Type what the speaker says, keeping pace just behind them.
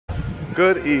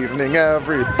Good evening,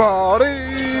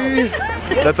 everybody.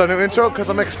 That's our new intro because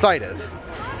I'm excited.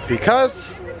 Because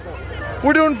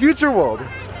we're doing Future World.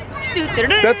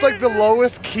 That's like the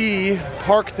lowest key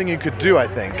park thing you could do, I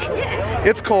think.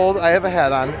 It's cold, I have a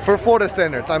hat on. For Florida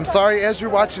standards, I'm sorry, as you're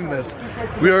watching this,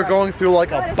 we are going through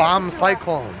like a bomb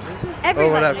cyclone. Or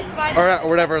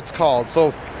whatever it's called.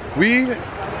 So we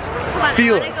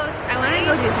feel it. I want to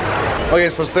go do something. Okay,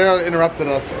 so Sarah interrupted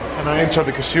us in our intro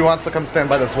because she wants to come stand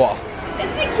by this wall.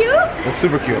 Isn't it cute? It's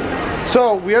super cute.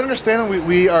 So we understand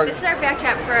we are... This is our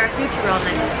backdrop for our Future World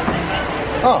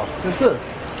night. Oh, this is.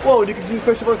 Whoa, you can see the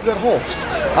spaceship right through that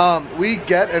hole. We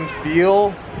get and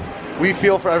feel, we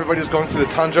feel for everybody who's going through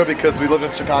the tundra because we lived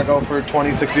in Chicago for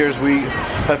 26 years. We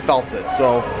have felt it.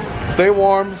 So stay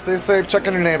warm, stay safe, check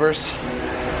on your neighbors.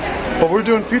 But we're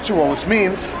doing Future World, which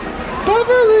means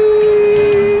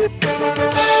Beverly!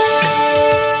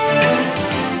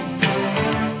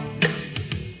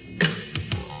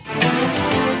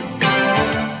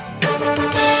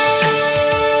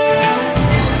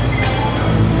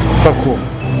 Oh, cool.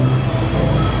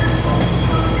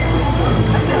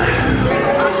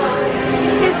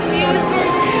 This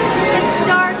music, it's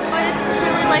dark, but it's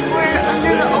really like we're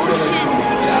under the ocean.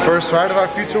 First ride of our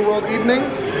Future World evening?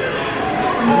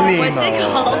 Nemo. What's it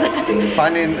called?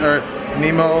 Finding, or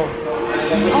Nemo.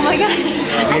 Oh my gosh.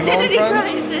 Nemo and Friends?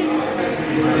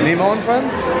 Nemo and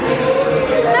Friends?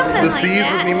 Something The like Seas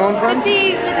that. with Nemo and Friends? The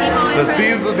Seas with Nemo and Friends. The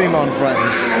Seas with Nemo and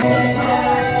Friends.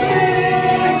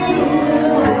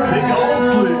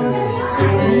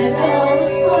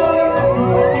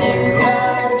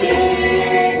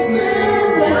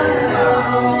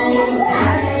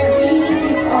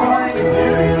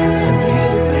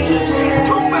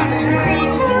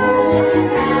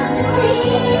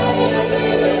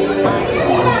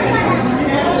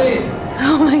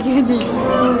 Oh my goodness.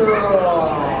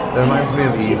 That reminds me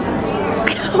of Eve.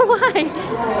 Why?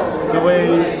 The way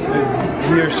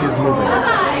he or she's moving.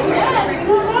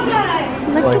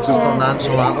 Like just so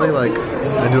nonchalantly, like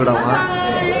I do what I want.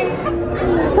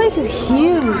 This place is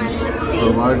huge. It's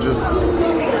the largest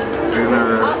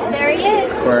There he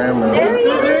is. aquarium. There he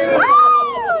is.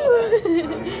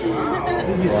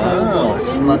 Wow,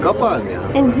 snuck up on you.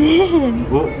 It did.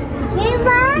 Whoa.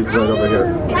 He's right over here.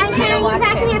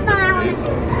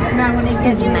 This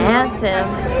is massive.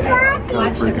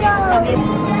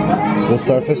 The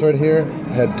starfish right here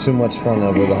had too much fun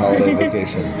over the holiday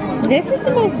vacation. This is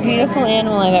the most beautiful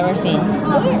animal I've ever seen.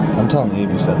 I'm telling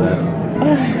Eve you said that.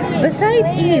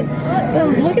 Besides Eve,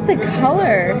 but look at the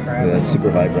color. Yeah, that's super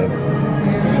vibrant.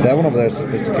 That one over there is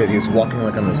sophisticated. He's walking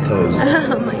like on his toes.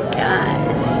 Oh my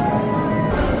gosh.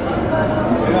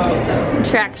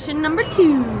 Attraction number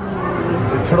 2.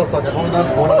 The turtle talk, I've only done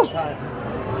this one at a time.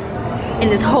 In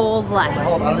his whole life. I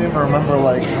don't even remember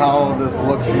like how this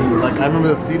looks. Like I remember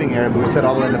the seating area, but we sat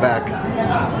all the way in the back.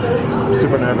 I'm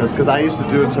super nervous because I used to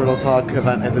do a turtle talk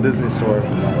event at the Disney store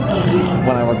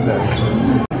when I worked there.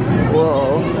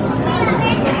 Whoa.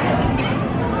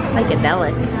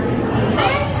 Psychedelic.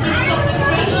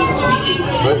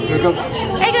 But here it goes.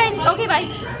 Hey guys, okay, bye.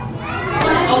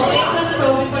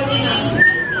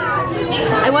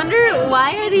 I wonder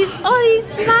why are these, oh, he's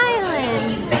smiling.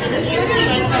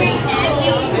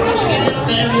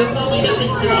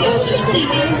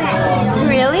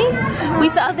 Really? We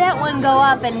saw that one go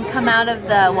up and come out of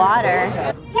the water.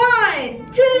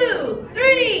 1, 2,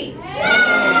 3.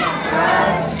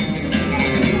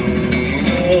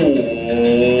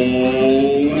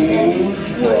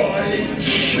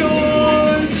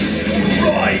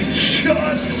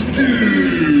 Righteous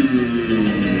dude.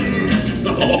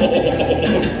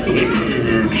 Oh,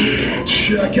 dude.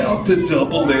 Check out the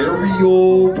double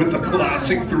aerial with the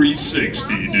classic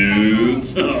 360,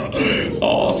 dudes.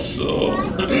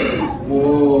 Awesome.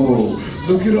 Whoa,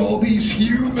 look at all these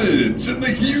humans in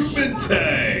the human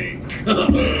tank.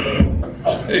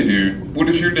 Hey, dude, what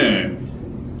is your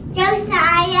name?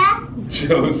 Josiah.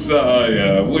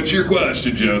 Josiah. What's your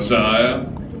question, Josiah?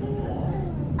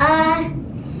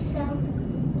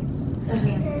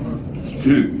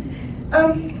 Dude.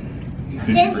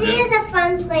 Disney is a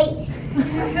fun place.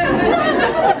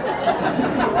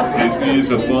 Disney is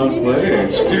a fun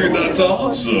place. Dude, that's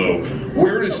awesome.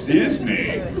 Where is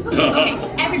Disney? Okay,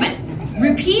 everybody,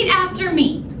 repeat after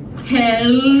me.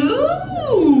 Hello.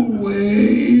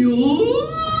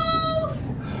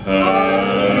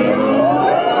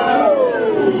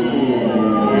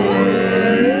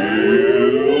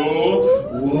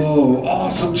 Whoa,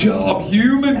 awesome job,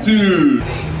 human dude.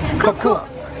 Cool.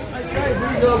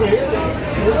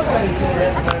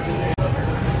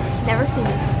 Never seen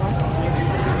this before.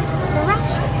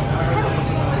 Sriracha.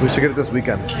 We should get it this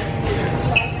weekend.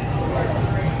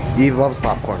 Eve loves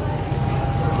popcorn.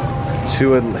 She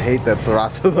would hate that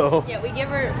sriracha though. Yeah, we give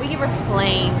her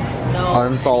plain, no.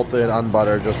 Unsalted,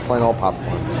 unbuttered, just plain old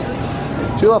popcorn.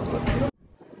 She loves it.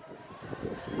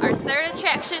 Our third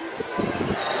attraction.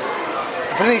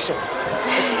 Phoenicians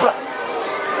Express.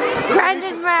 Grand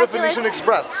and The miraculous. Phoenician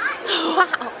Express.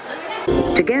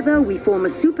 Wow. Together we form a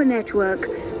super network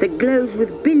that glows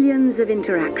with billions of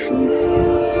interactions.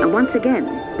 And once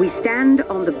again, we stand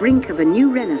on the brink of a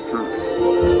new renaissance.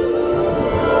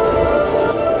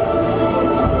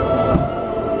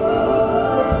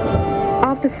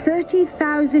 After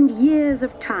 30,000 years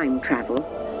of time travel,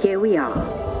 here we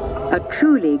are, a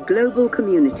truly global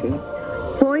community,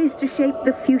 poised to shape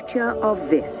the future of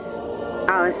this,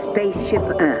 our spaceship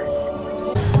Earth.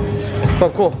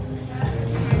 Oh, cool.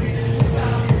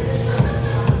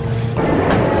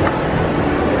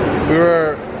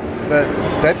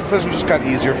 That decision just got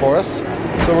easier for us.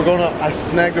 So we're I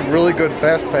snagged a really good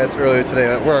fast pass earlier today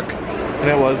at work, and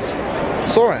it was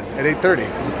Soarin' at 8:30,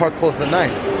 because the park closed at 9.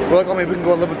 We're like, oh, maybe we can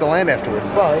go and live with the land afterwards,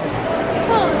 but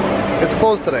it's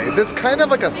closed today. It's kind of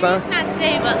like a Maybe it's not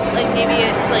today, but like maybe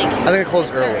it's like I think it closed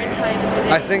a certain early. time of the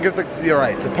day. I think you're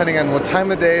right, depending on what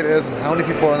time of day it is and how many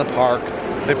people are in the park,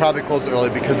 they probably close it early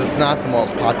because it's not the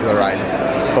most popular ride.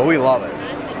 But we love it.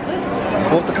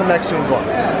 We'll have to come back soon and go on.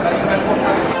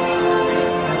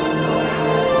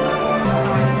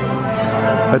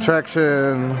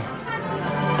 Attraction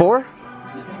 4?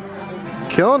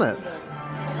 Killing it.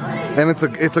 And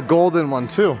it's a golden one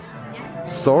too.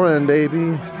 Soarin',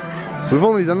 baby. We've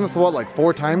only done this, what, like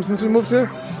 4 times since we moved here?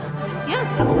 Yeah.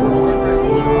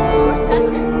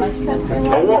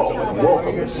 Hello and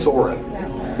welcome to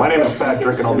Soarin'. My name is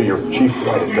Patrick and I'll be your chief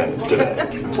flight attendant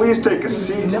today. Please take a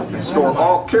seat and store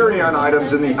all carry-on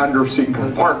items in the underseat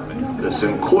compartment. This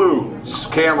includes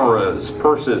cameras,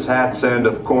 purses, hats, and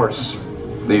of course,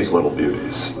 these little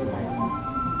beauties.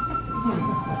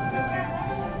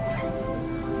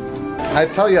 I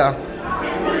tell ya,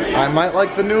 I might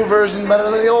like the new version better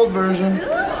than the old version.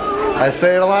 I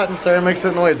say it a lot and Sarah makes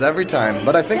it noise every time,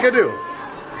 but I think I do.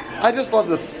 I just love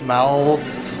the smells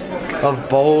of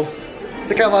both. I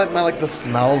think I might like the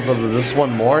smells of this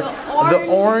one more. The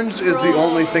orange is the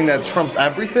only thing that trumps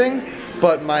everything,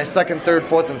 but my second, third,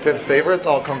 fourth, and fifth favorites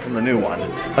all come from the new one.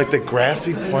 Like the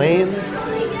grassy plains.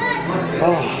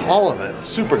 Oh, all of it.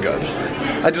 Super good.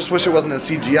 I just wish it wasn't a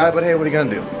CGI, but hey, what are you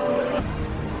gonna do?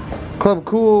 Club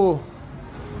Cool.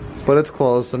 But it's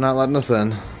closed, they're not letting us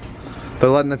in. They're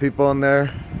letting the people in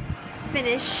there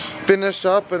finish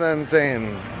up and then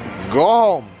saying, go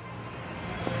home.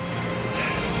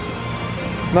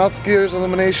 Mouse gears,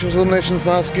 eliminations,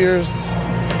 mouse gears.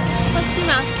 Let's do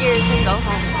mouse gears and go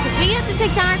home. Because we have to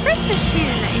take down our Christmas tree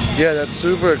tonight. Yeah, that's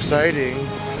super exciting.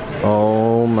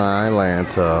 Oh my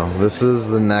Lanta. This is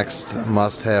the next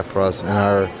must-have for us in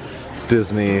our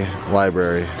Disney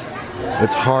library.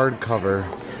 It's hardcover.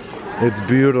 It's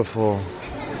beautiful.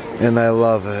 And I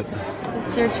love it. The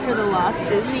Search for the Lost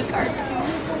Disney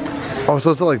cartoons. Oh,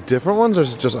 so is it like different ones or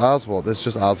is it just Oswald? It's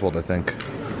just Oswald, I think.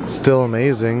 Still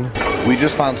amazing. We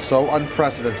just found so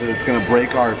unprecedented it's gonna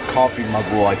break our coffee mug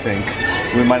rule, I think.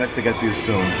 We might have to get these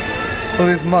soon. Look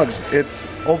at these mugs. It's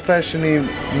old-fashioned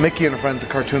Mickey and Friends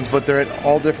cartoons, but they're at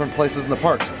all different places in the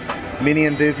park. Minnie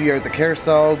and Daisy are at the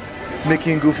carousel,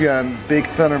 Mickey and Goofy on Big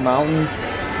Thunder Mountain,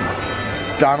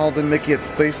 Donald and Mickey at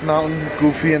Space Mountain,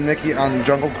 Goofy and Mickey on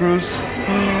Jungle Cruise.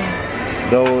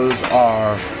 Those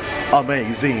are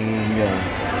amazing.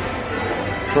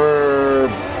 For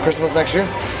Christmas next year?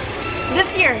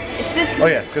 This year. It's this year. Oh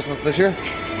yeah, Christmas this year?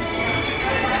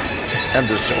 I'm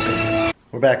just joking.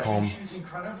 We're back home.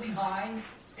 Incredibly high,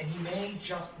 and he may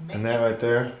just make And that right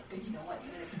there but you know what,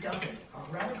 even if he doesn't,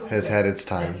 I'd rather go has with had its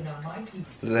time. standing on my people.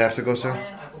 Does it have to go, sir?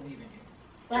 Brian, I believe in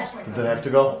you. Just like Does it I have to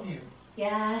go? love you.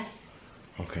 Yes.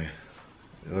 Okay.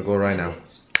 It'll go right now.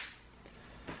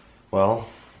 Well,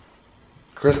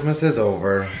 Christmas is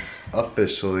over.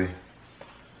 Officially.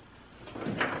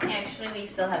 Actually, we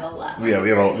still have a lot. Yeah, we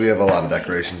have a lot of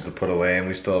decorations to put away, and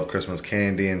we still have Christmas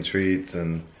candy and treats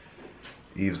and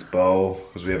Eve's bow,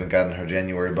 because we haven't gotten her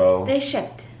January bow. They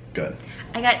shipped. Good.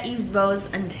 I got Eve's bows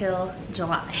until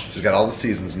July. She's got all the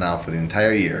seasons now for the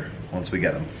entire year, once we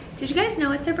get them. Did you guys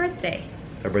know it's her birthday?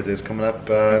 Her birthday's coming up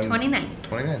 29th.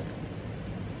 29th.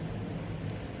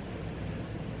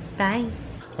 Bye.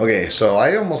 Okay, so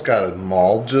I almost got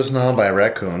mauled just now by a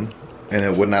raccoon, and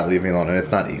it would not leave me alone, and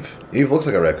it's not Eve. Eve looks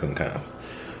like a raccoon, kind of.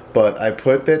 But I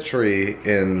put that tree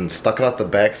and stuck it out the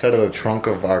back side of the trunk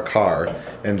of our car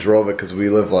and drove it because we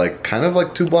live like kind of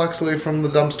like 2 blocks away from the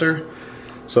dumpster.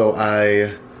 So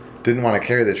I didn't want to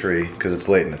carry the tree because it's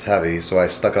late and it's heavy, so I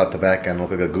stuck it out the back end,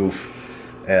 looked like a goof.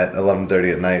 at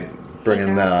 11:30 at night,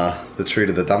 bringing the tree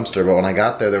to the dumpster. But when I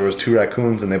got there was 2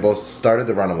 raccoons, and they both started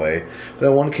to run away.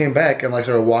 Then one came back and like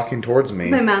started walking towards me.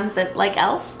 My mom said, like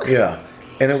Elf? Yeah.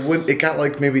 And it got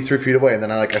like maybe 3 feet away, and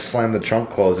then I slammed the trunk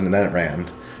closed, and then it ran.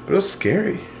 But it was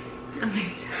scary. I'm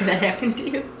very sorry that happened to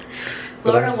you.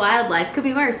 Florida wildlife could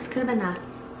be worse. Could have been that.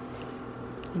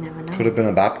 You never know. Could have been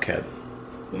a bobcat.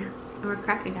 Yeah, or a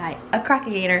crocodile.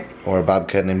 Or a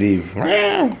bobcat named Eve.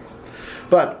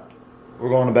 But we're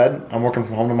going to bed. I'm working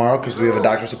from home tomorrow because we have a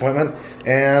doctor's appointment,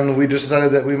 and we just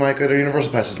decided that we might go to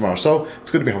Universal Passes tomorrow. So it's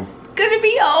good to be home. Good to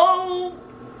be home.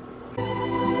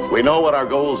 We know what our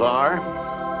goals are.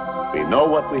 We know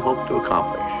what we hope to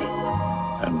accomplish.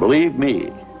 And believe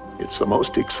me, it's the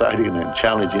most exciting and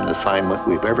challenging assignment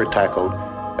we've ever tackled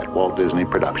at Walt Disney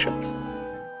Productions.